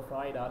 Years ago,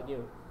 Freud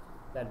argued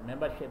that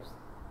memberships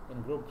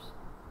in groups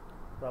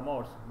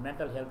promotes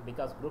mental health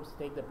because groups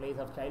take the place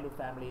of childhood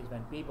families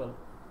when people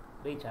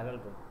reach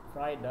adulthood.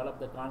 Freud developed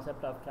the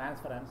concept of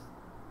transference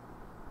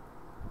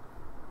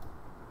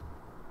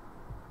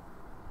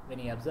when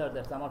he observed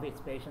that some of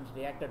his patients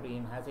reacted to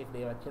him as if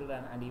they were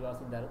children and he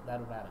was in their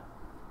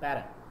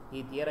parent.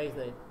 He theorized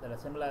that a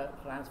similar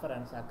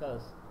transference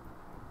occurs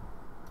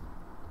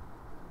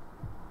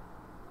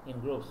in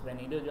groups when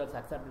individuals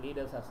accept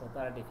leaders as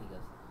authority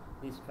figures.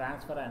 This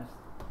transference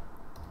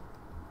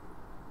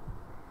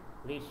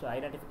leads to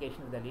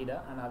identification with the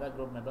leader, and other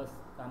group members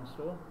comes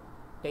to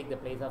take the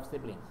place of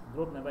siblings.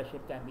 Group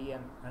membership can be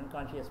an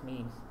unconscious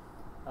means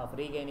of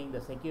regaining the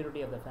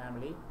security of the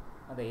family,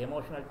 and the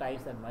emotional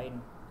ties that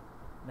bind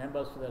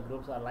members to the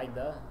groups are like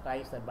the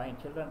ties that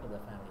bind children to the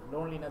family.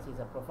 Loneliness is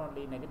a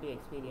profoundly negative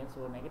experience,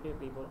 so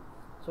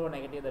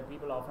negative that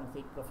people often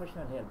seek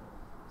professional help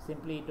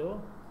simply to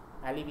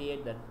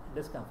alleviate the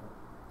discomfort.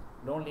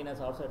 Loneliness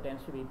also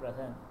tends to be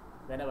present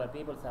whenever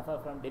people suffer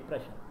from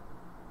depression,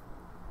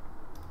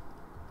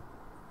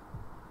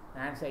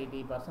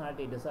 anxiety,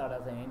 personality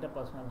disorders, and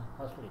interpersonal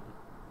hostility.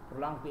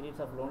 Prolonged periods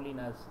of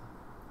loneliness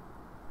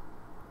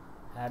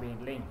have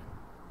been linked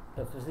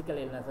to physical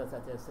illnesses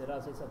such as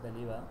cirrhosis of the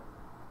liver,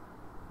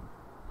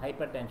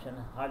 hypertension,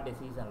 heart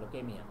disease, and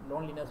leukemia.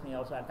 Loneliness may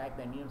also attack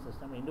the immune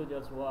system.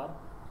 Individuals who are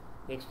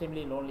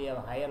extremely lonely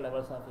have higher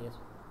levels of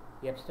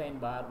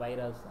Epstein-Barr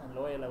virus and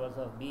lower levels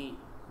of B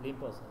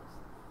lymphocytes.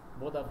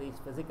 Both of these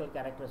physical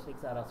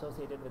characteristics are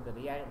associated with the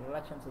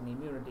reductions in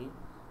immunity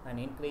and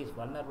increased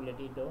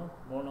vulnerability to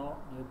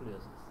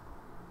mononucleosis.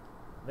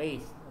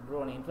 Weiss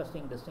drew an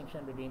interesting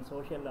distinction between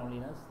social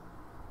loneliness,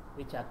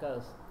 which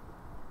occurs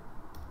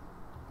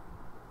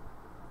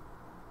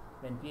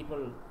when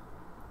people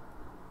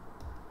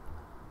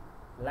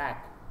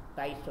lack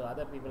ties to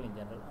other people in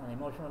general, and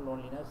emotional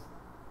loneliness,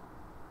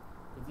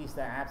 which is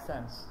the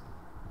absence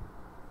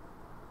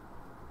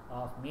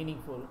of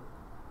meaningful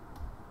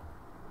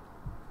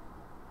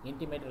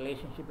intimate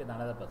relationship with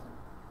another person.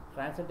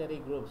 Transitory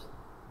groups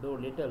do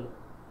little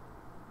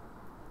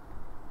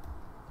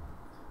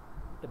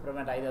to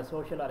prevent either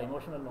social or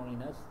emotional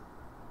loneliness,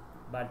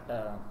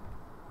 but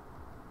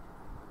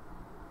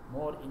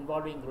more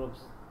involving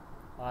groups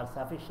are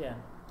sufficient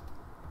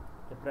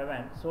to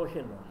prevent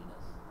social loneliness.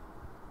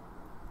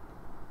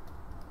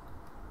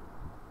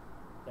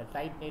 A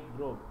tight-knit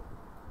group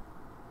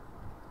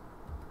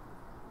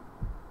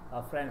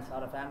of friends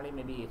or a family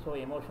may be so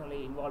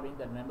emotionally involving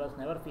that members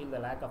never feel the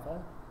lack of a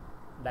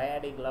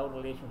dyadic love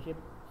relationship.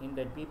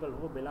 Indeed, people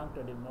who belong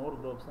to more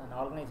groups and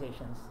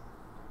organizations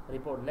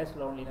report less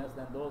loneliness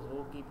than those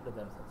who keep to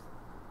themselves.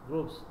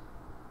 Groups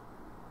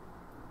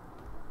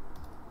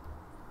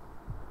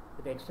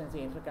with extensive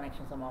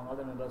interconnections among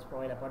other members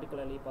provide a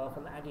particularly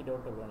powerful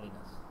antidote to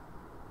loneliness.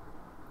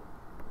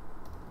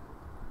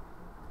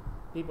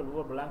 People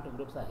who belong to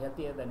groups are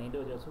healthier than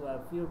individuals who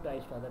have few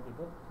ties to other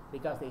people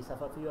because they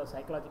suffer fewer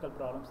psychological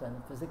problems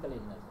than physical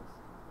illnesses.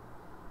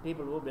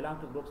 People who belong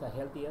to groups are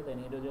healthier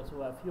than individuals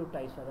who have few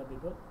ties to other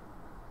people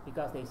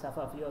because they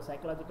suffer fewer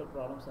psychological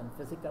problems than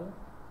physical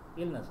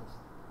illnesses.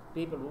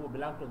 People who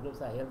belong to groups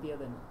are healthier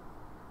than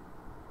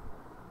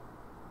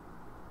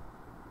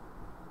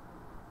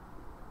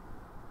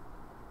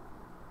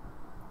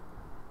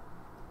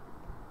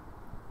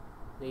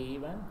they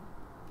even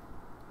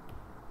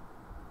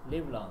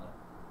live longer.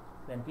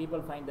 When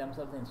people find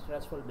themselves in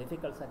stressful,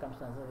 difficult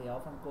circumstances, they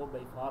often cope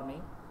by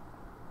forming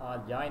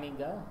or joining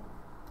a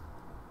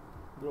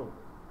group.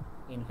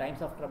 In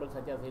times of trouble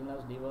such as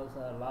illness, divorce,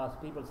 or loss,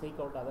 people seek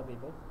out other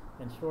people.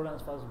 When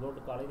students first go to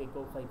college, they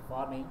cope by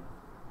forming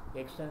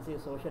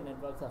extensive social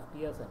networks of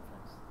peers and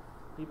friends.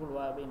 People who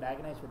have been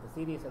diagnosed with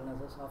serious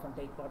illnesses often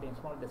take part in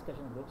small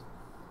discussion groups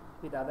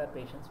with other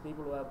patients.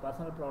 People who have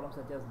personal problems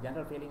such as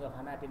general feeling of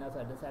unhappiness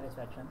or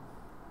dissatisfaction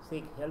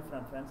seek help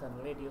from friends and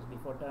relatives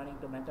before turning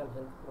to mental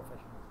health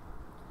professionals.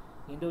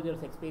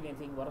 Individuals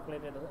experiencing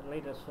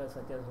work-related stress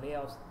such as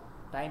layoffs,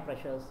 time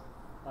pressures,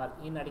 or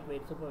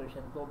inadequate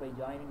supervision cope by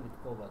joining with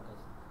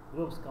co-workers.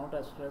 Groups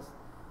counter stress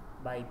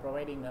by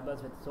providing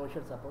members with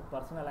social support,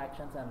 personal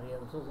actions, and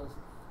resources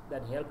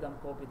that help them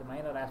cope with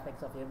minor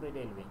aspects of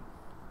everyday living,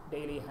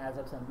 daily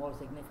hazards, and more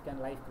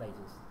significant life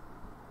crises.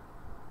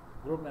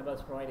 Group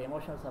members provide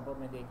emotional support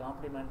when they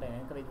complement and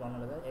encourage one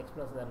another,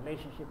 express their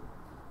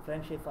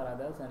friendship for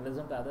others, and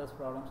listen to others'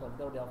 problems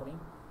without offering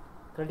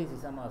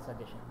criticism or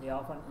suggestion. They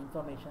offer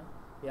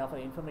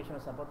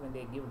informational support when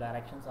they give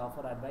directions,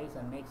 offer advice,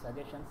 and make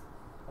suggestions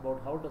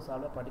about how to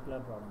solve a particular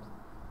problem.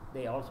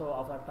 They also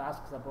offer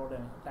task support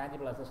and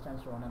tangible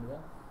assistance to one another.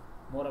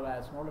 Moreover,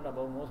 as noted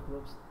above, most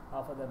groups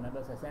offer their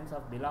members a sense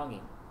of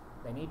belonging.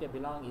 The need to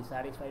belong is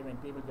satisfied when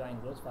people join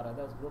groups. For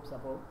others, group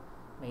support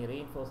may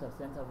reinforce a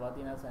sense of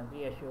worthiness and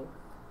reassure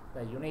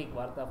the unique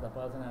worth of the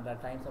person under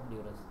times of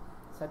duress.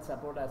 Such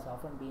support has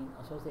often been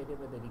associated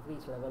with the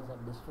decreased levels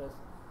of distress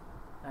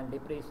and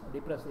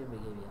depressive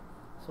behavior.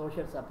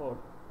 Social support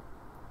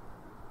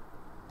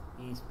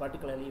is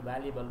particularly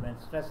valuable when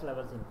stress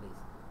levels increase.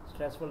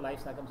 Stressful life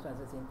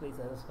circumstances increase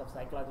the risk of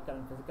psychological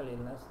and physical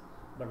illness,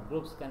 but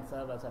groups can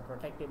serve as a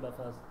protective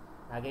buffers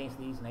against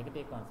these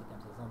negative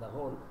consequences. On the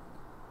whole,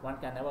 one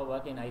can never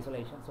work in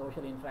isolation.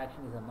 Social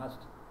interaction is a must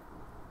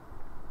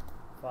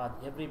for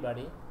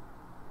everybody,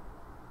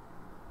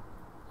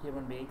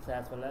 human beings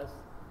as well as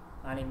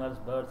animals,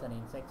 birds, and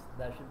insects.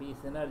 There should be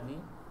synergy,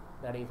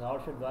 that is,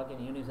 all should work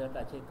in unison to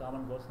achieve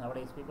common goals.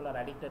 Nowadays, people are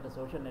addicted to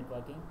social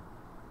networking,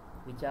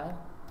 which are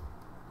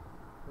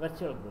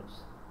virtual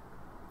groups.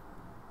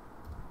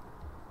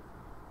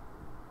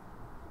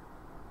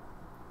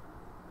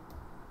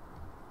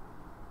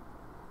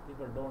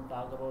 People don't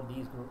talk about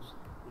these groups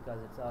because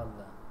it's all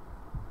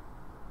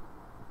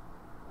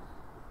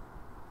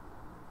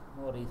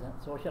no reason.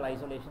 Social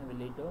isolation will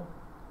lead to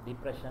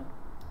depression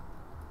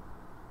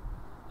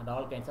and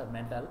all kinds of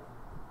mental,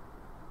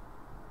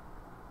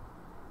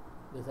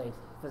 besides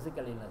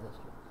physical illnesses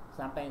too.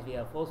 Sometimes we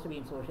are forced to be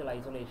in social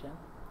isolation,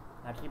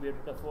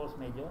 attributed to force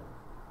majeure,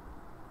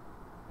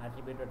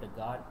 attributed to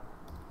God,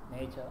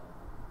 nature,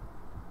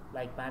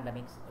 like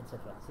pandemics, etc.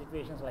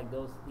 Situations like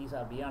these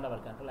are beyond our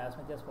control. As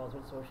much as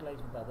possible, socialize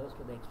with others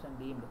to the extent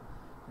deemed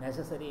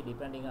necessary,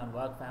 depending on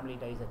work, family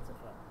ties, etc.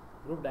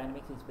 Group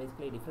dynamics is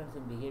basically a difference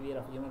in behavior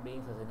of human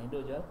beings as an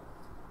individual,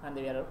 and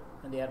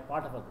they are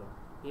part of a group.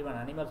 Even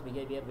animals'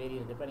 behavior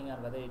varies depending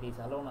on whether it is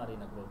alone or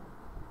in a group.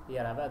 We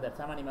are aware that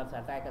some animals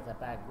attack as a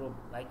pack group,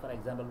 like for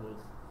example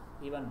wolves.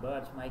 Even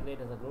birds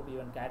migrate as a group,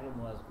 even cattle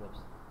move as groups.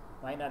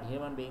 Why not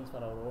human beings for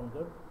our own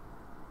good?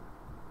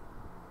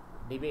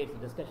 Debates,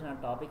 discussion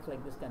on topics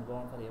like this can go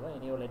on forever.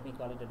 Anyhow, let me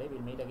call it a day.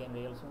 We'll meet again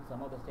real soon.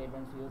 Some of the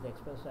statements views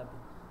expressed are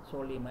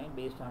solely mine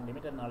based on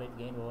limited knowledge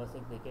gained over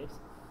 6 decades.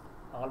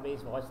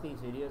 Always watch these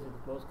videos with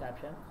closed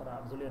caption for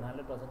absolute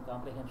 100%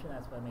 comprehension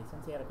as per my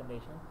sincere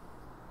recommendation.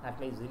 At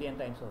least zillion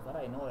times so far.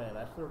 I know I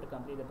rushed through to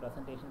complete the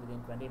presentation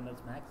within 20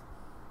 minutes max,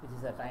 which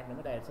is a time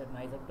limit. I had set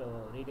myself to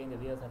retain the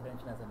viewer's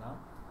attention as a norm.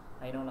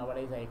 I know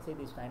nowadays I exceed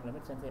this time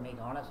limit since I make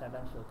honest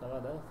attempts to cover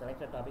the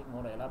selected topic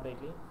more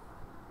elaborately,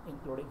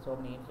 including so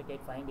many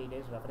intricate fine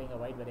details, referring a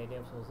wide variety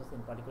of sources,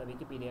 in particular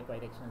Wikipedia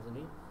quite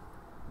extensively,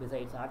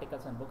 besides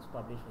articles and books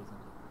published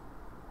recently.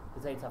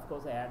 Besides, of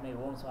course, I add my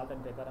own salt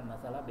and pepper and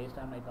masala based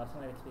on my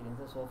personal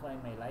experiences so far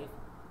in my life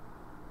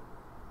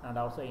and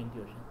also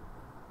intuition.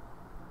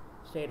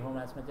 Stay at home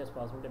as much as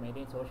possible to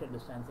maintain social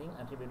distancing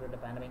attributed to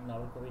pandemic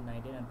novel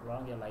COVID-19 and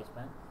prolong your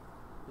lifespan.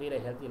 Lead a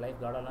healthy life.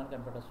 God alone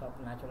can put a stop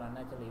to natural and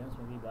unnatural events,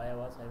 maybe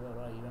biowars,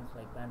 however, events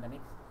like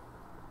pandemics,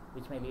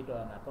 which may lead to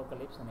an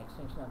apocalypse and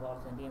extinction of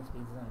all sentient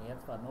species on the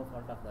earth for no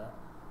fault of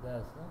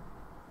theirs.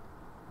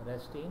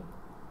 Rest in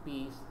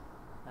peace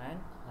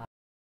and